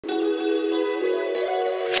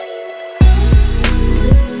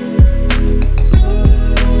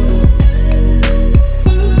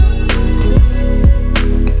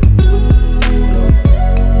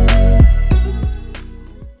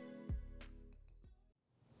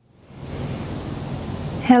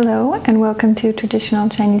Hello and welcome to Traditional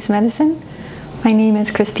Chinese Medicine. My name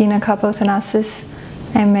is Christina Kapothanasis.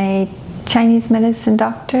 I'm a Chinese medicine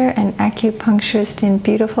doctor and acupuncturist in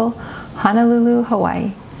beautiful Honolulu,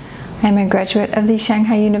 Hawaii. I'm a graduate of the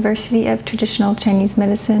Shanghai University of Traditional Chinese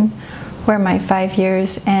Medicine, where my 5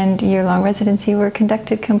 years and year-long residency were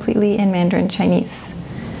conducted completely in Mandarin Chinese.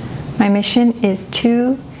 My mission is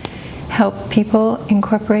to help people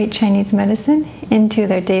incorporate Chinese medicine into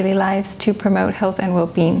their daily lives to promote health and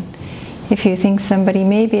well-being. If you think somebody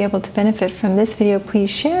may be able to benefit from this video, please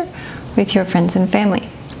share with your friends and family.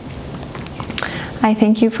 I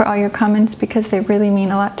thank you for all your comments because they really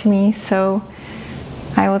mean a lot to me, so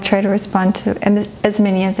I will try to respond to as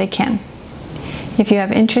many as I can. If you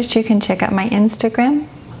have interest, you can check out my Instagram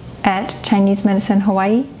at Chinese Medicine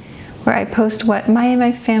Hawaii, where I post what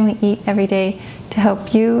my family eat every day to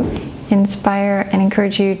help you inspire and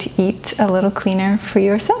encourage you to eat a little cleaner for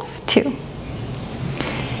yourself too.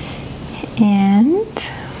 And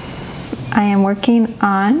I am working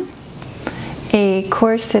on a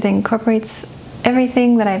course that incorporates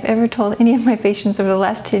everything that I've ever told any of my patients over the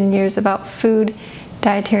last 10 years about food,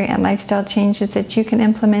 dietary and lifestyle changes that you can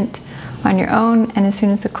implement on your own. And as soon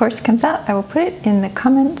as the course comes out, I will put it in the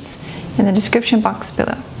comments in the description box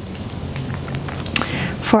below.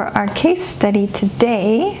 For our case study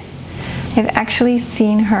today, I've actually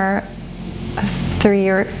seen her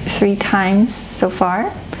three times so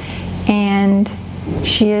far, and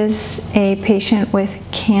she is a patient with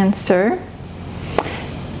cancer.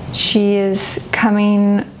 She is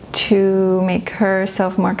coming to make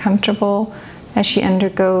herself more comfortable as she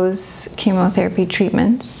undergoes chemotherapy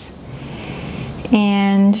treatments.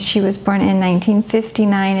 And she was born in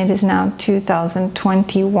 1959. It is now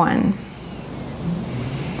 2021.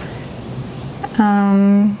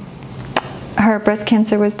 Her breast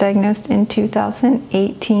cancer was diagnosed in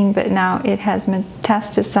 2018, but now it has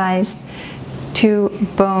metastasized to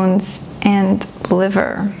bones and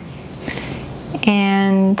liver.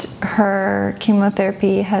 And her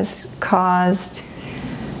chemotherapy has caused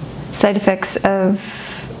side effects of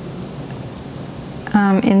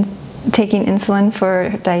taking insulin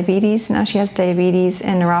for diabetes. Now she has diabetes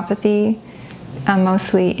and neuropathy,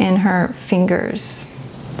 mostly in her fingers.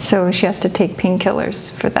 So she has to take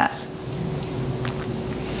painkillers for that.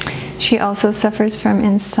 She also suffers from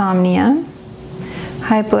insomnia,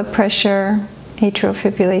 high blood pressure, atrial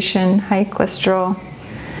fibrillation, high cholesterol.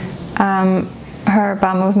 Her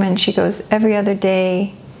bowel movement, she goes every other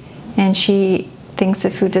day, and she thinks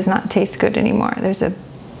that food does not taste good anymore. There's a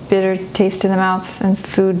bitter taste in the mouth, and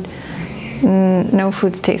no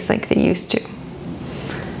foods taste like they used to.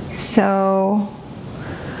 So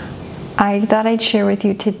I thought I'd share with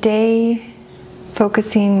you today,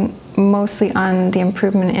 focusing mostly on the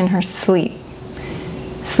improvement in her sleep.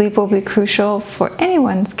 Sleep will be crucial for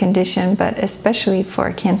anyone's condition, but especially for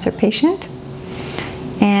a cancer patient.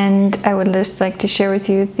 And I would just like to share with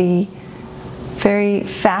you the very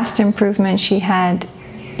fast improvement she had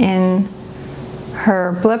in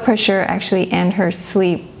her blood pressure, actually, and her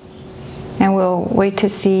sleep. And we'll wait to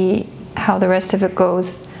see how the rest of it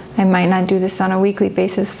goes. I might not do this on a weekly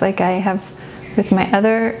basis like I have with my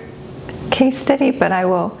other case study, but I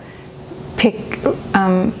will pick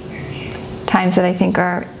times that I think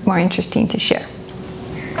are more interesting to share.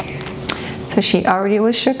 So she already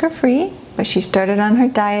was sugar-free, but she started on her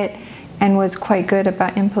diet and was quite good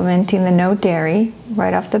about implementing the no dairy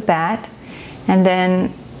right off the bat. And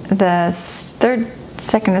then the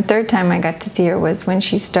second or third time I got to see her was when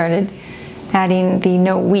she started adding the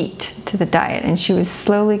no wheat to the diet, and she was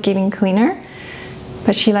slowly getting cleaner.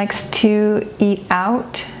 But she likes to eat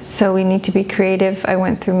out, so we need to be creative. I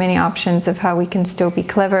went through many options of how we can still be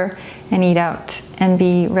clever and eat out and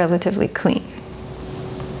be relatively clean.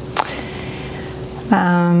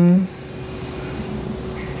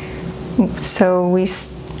 So we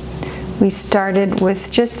started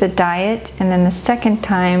with just the diet, and then the second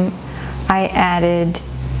time I added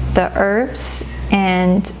the herbs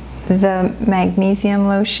and the magnesium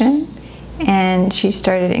lotion, and she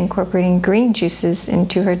started incorporating green juices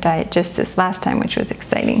into her diet just this last time, which was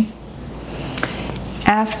exciting.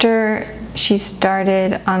 After she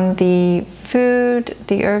started on the food,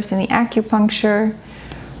 the herbs, and the acupuncture,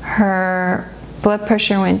 her blood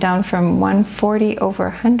pressure went down from 140 over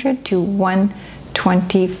 100 to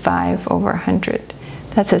 125 over 100.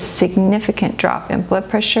 That's a significant drop in blood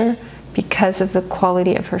pressure because of the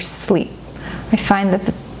quality of her sleep. I find that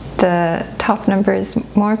the top number is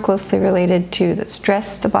more closely related to the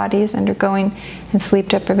stress the body is undergoing, and sleep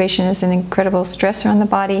deprivation is an incredible stressor on the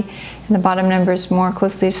body, and the bottom number is more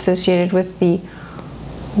closely associated with the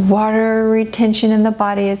water retention in the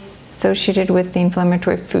body is associated with the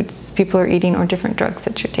inflammatory foods people are eating or different drugs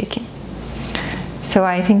that you're taking. So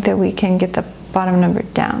I think that we can get the bottom number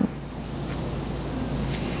down.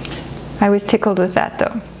 I was tickled with that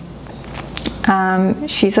though.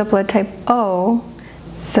 She's a blood type O,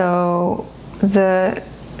 so the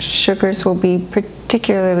sugars will be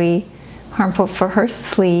particularly harmful for her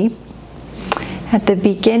sleep. At the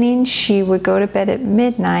beginning, she would go to bed at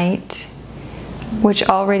midnight, which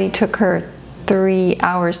already took her 3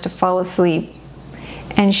 hours to fall asleep,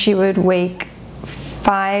 and she would wake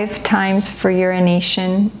 5 times for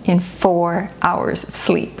urination in 4 hours of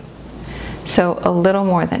sleep. So a little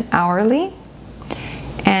more than hourly,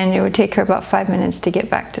 and it would take her about 5 minutes to get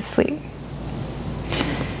back to sleep.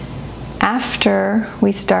 After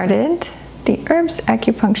we started the herbs,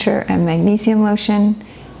 acupuncture, and magnesium lotion,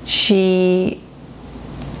 she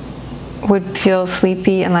would feel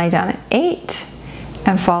sleepy and lie down at 8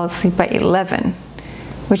 and fall asleep by 11,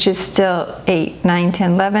 which is still 8, 9,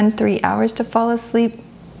 10, 11, 3 hours to fall asleep,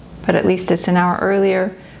 but at least it's an hour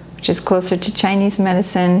earlier, which is closer to Chinese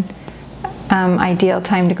medicine. Ideal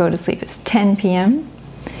time to go to sleep is 10 p.m.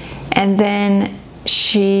 And then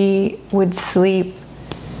she would sleep,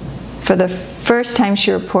 for the first time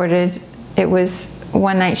she reported, it was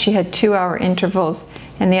one night she had 2-hour intervals,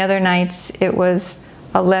 and the other nights it was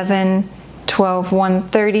 11, 12,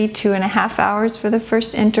 1:30, 2.5 hours for the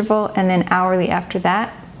first interval, and then hourly after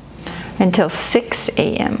that until 6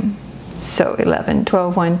 a.m. So 11,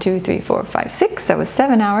 12, 1, 2, 3, 4, 5, 6, that was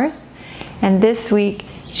 7 hours. And this week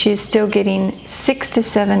she is still getting 6 to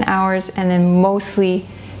 7 hours, and then mostly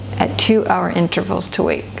at 2-hour intervals to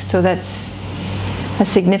wake. So that's a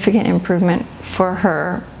significant improvement for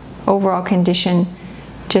her overall condition,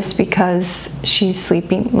 just because she's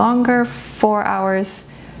sleeping longer, 4 hours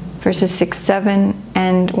versus 6, 7,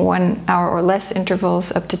 and 1 hour or less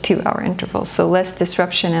intervals up to 2-hour intervals. So less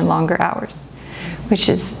disruption and longer hours, which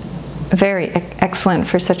is very excellent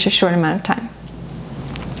for such a short amount of time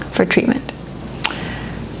for treatment.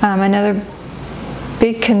 Another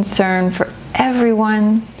big concern for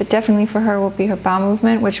everyone, but definitely for her, will be her bowel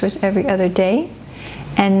movement, which was every other day.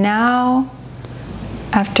 And now,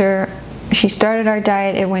 after she started our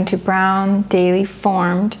diet, it went to brown, daily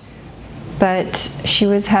formed, but she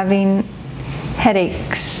was having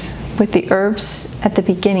headaches with the herbs at the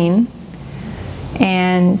beginning,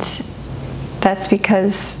 and that's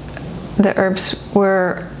because the herbs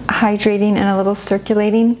were hydrating and a little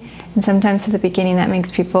circulating, and sometimes at the beginning that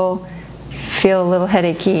makes people feel a little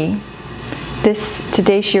headachy.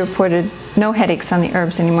 Today she reported no headaches on the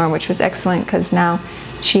herbs anymore, which was excellent, because now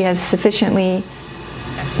she has sufficiently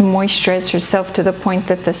moisturized herself to the point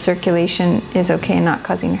that the circulation is okay and not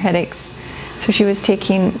causing her headaches. So she was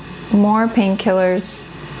taking more painkillers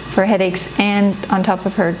for headaches, and on top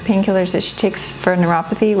of her painkillers that she takes for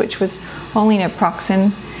neuropathy, which was only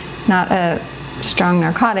naproxen, not a strong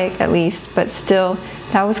narcotic at least, but still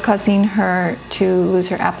that was causing her to lose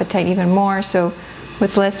her appetite even more. So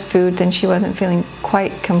with less food, then she wasn't feeling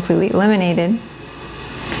quite completely eliminated.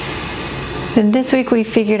 Then this week we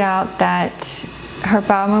figured out that her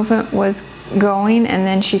bowel movement was going, and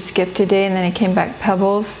then she skipped a day, and then it came back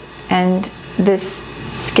pebbles, and this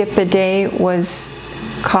skip a day was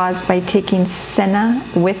caused by taking senna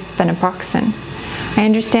with the naproxen. I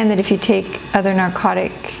understand that if you take other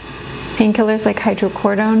narcotic painkillers like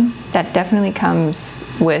hydrocodone, that definitely comes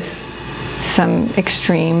with some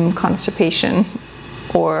extreme constipation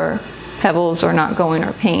or pebbles or not going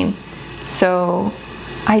or pain. So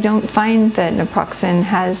I don't find that naproxen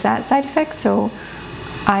has that side effect, so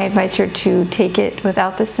I advise her to take it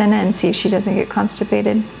without the senna and see if she doesn't get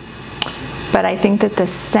constipated. But I think that the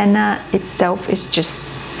senna itself is just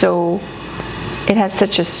so, it has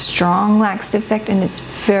such a strong laxative effect, and it's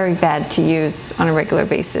very bad to use on a regular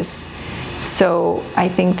basis. So I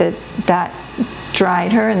think that that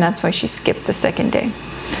dried her, and that's why she skipped the second day.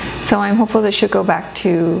 So I'm hopeful that she'll go back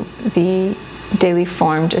to the daily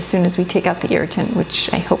formed as soon as we take out the irritant,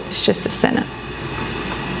 which I hope is just the senna.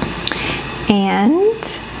 And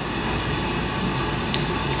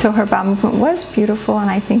so her bowel movement was beautiful, and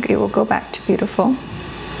I think it will go back to beautiful.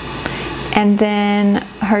 And then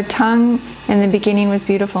her tongue in the beginning was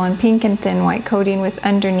beautiful and pink and thin white coating, with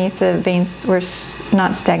underneath the veins were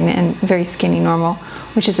not stagnant and very skinny normal,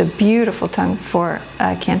 which is a beautiful tongue for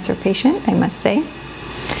a cancer patient, I must say.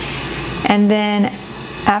 And then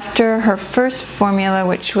after her first formula,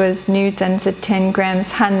 which was Nu Zenza 10 grams,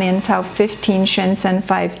 Han Lian Cao 15, Xuan San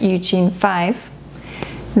 5, Eugene 5,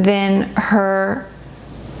 then her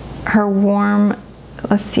warm,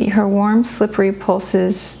 her warm slippery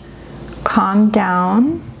pulses calmed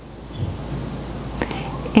down,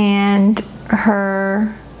 and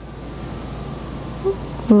her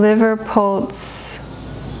liver pulse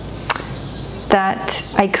that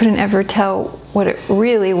I couldn't ever tell what it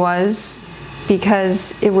really was,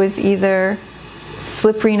 because it was either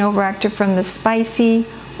slippery and overactive from the spicy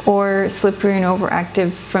or slippery and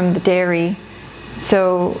overactive from the dairy.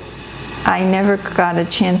 So I never got a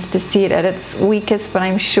chance to see it at its weakest, but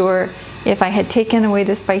I'm sure if I had taken away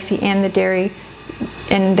the spicy and the dairy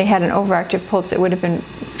and they had an overactive pulse, it would have been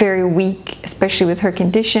very weak, especially with her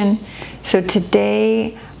condition. So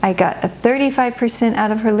today I got a 35%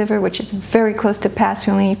 out of her liver, which is very close to pass.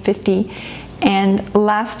 We only need 50. And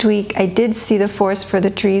last week I did see the forest for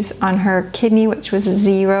the trees on her kidney, which was a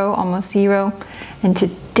 0, almost 0. And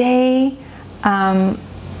today I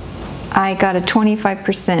got a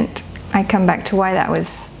 25%. I come back to why that was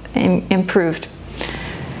improved.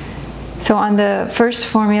 So on the first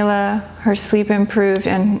formula, her sleep improved,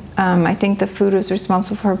 and I think the food was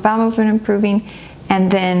responsible for her bowel movement improving.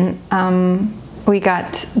 And then we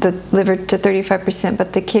got the liver to 35%,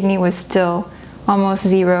 but the kidney was still almost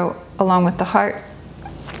 0 along with the heart.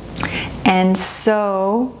 And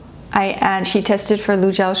so she tested for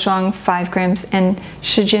Lu Jiao Shuang 5 grams and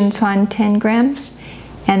Shi Jin Cuan 10 grams.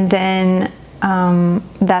 And then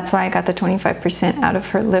that's why I got the 25% out of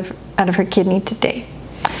her liver, out of her kidney today.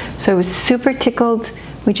 So I was super tickled.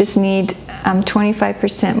 We just need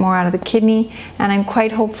 25% more out of the kidney, and I'm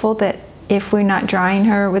quite hopeful that if we're not drying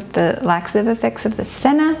her with the laxative effects of the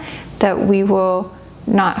senna, that we will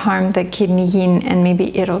not harm the kidney yin, and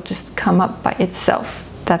maybe it'll just come up by itself.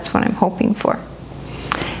 That's what I'm hoping for.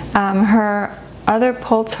 Her other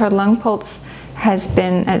pulse, her lung pulse, has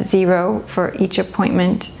been at 0 for each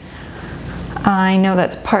appointment. I know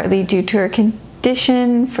that's partly due to her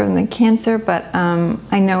condition from the cancer, but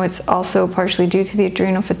I know it's also partially due to the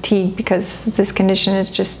adrenal fatigue, because this condition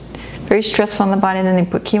is just very stressful on the body, and then they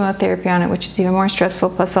put chemotherapy on it, which is even more stressful,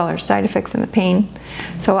 plus all her side effects and the pain.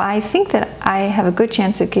 So I think that I have a good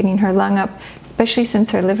chance of getting her lung up, especially since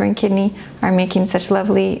her liver and kidney are making such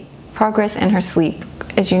lovely progress, and her sleep.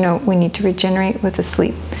 As you know, we need to regenerate with the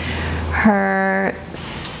sleep. Her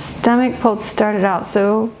stomach pulse started out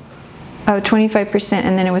 25%,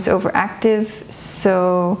 and then it was overactive.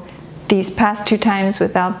 So these past 2 times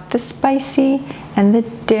without the spicy and the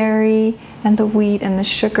dairy and the wheat and the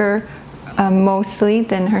sugar, mostly,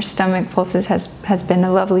 then her stomach pulses has been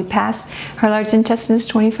a lovely pass. Her large intestine is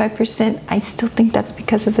 25%. I still think that's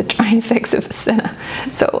because of the drying effects of the senna.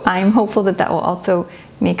 So I'm hopeful that that will also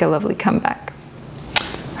make a lovely comeback.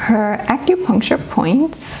 Her acupuncture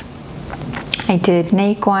points, I did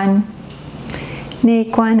Nei Guan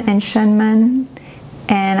and Shenmen,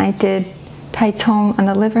 and I did Tai Cong on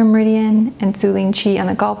the liver meridian, and Zulin Qi on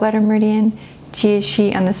the gallbladder meridian, Jie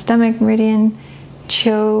Shi on the stomach meridian,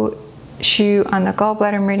 Qiu Shu on the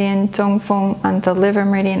gallbladder meridian, Zhongfeng on the liver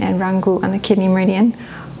meridian, and Rangu on the kidney meridian,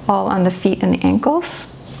 all on the feet and the ankles,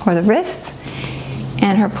 or the wrists.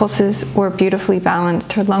 And her pulses were beautifully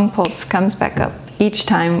balanced. Her lung pulse comes back up each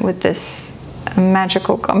time with this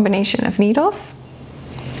magical combination of needles.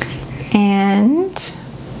 And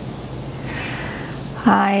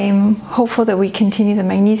I'm hopeful that we continue the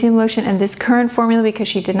magnesium lotion and this current formula, because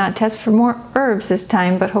she did not test for more herbs this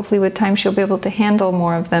time, but hopefully with time she'll be able to handle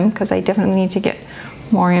more of them, because I definitely need to get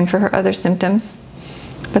more in for her other symptoms.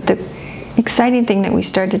 But the exciting thing that we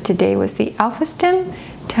started today was the alpha stim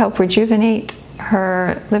to help rejuvenate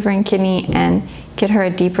her liver and kidney and get her a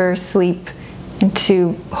deeper sleep, and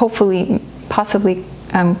to hopefully possibly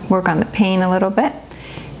work on the pain a little bit.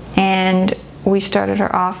 And we started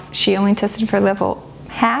her off, she only tested for level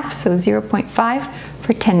half, so 0.5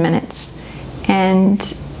 for 10 minutes. And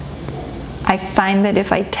I find that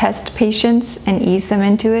if I test patients and ease them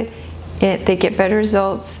into it, they get better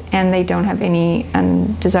results, and they don't have any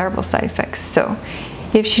undesirable side effects. So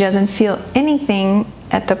if she doesn't feel anything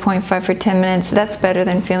at the 0.5 for 10 minutes, that's better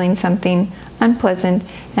than feeling something unpleasant.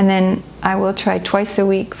 And then I will try twice a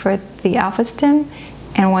week for the alpha stim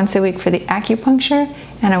and once a week for the acupuncture,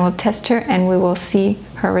 and I will test her and we will see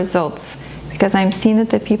her results. Because I'm seeing that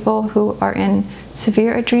the people who are in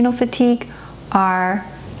severe adrenal fatigue are,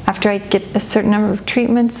 after I get a certain number of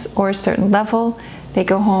treatments or a certain level, they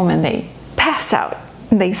go home and they pass out.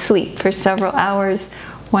 They sleep for several hours.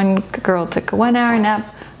 One girl took a 1-hour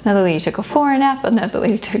nap, another lady took a 4-hour nap, another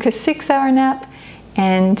lady took a 6-hour nap,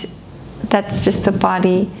 and that's just the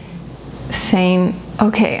body saying,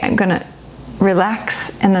 okay, I'm gonna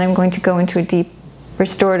relax, and then I'm going to go into a deep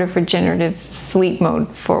restorative regenerative sleep mode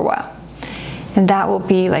for a while. And that will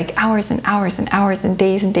be like hours and hours and hours and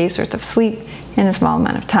days worth of sleep in a small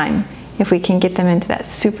amount of time, if we can get them into that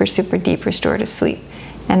super, super deep restorative sleep.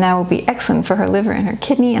 and that will be excellent for her liver and her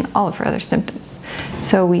kidney and all of her other symptoms.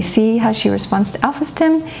 So we see how she responds to alpha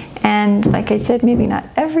stim, and like I said, maybe not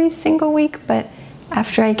every single week, but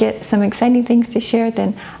after I get some exciting things to share,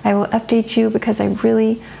 then I will update you, because I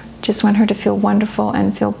really just want her to feel wonderful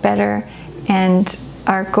and feel better. And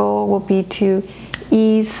our goal will be to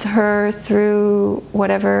ease her through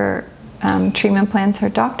whatever treatment plans her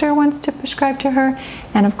doctor wants to prescribe to her.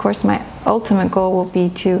 And of course, my ultimate goal will be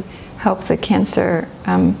to help the cancer,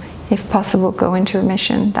 if possible, go into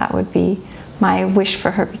remission. That would be my wish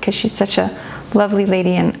for her, because she's such a lovely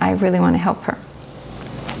lady and I really want to help her.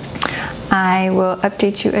 I will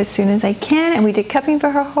update you as soon as I can. And we did cupping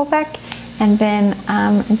for her whole back. And then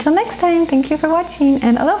until next time, thank you for watching,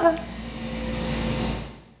 and aloha.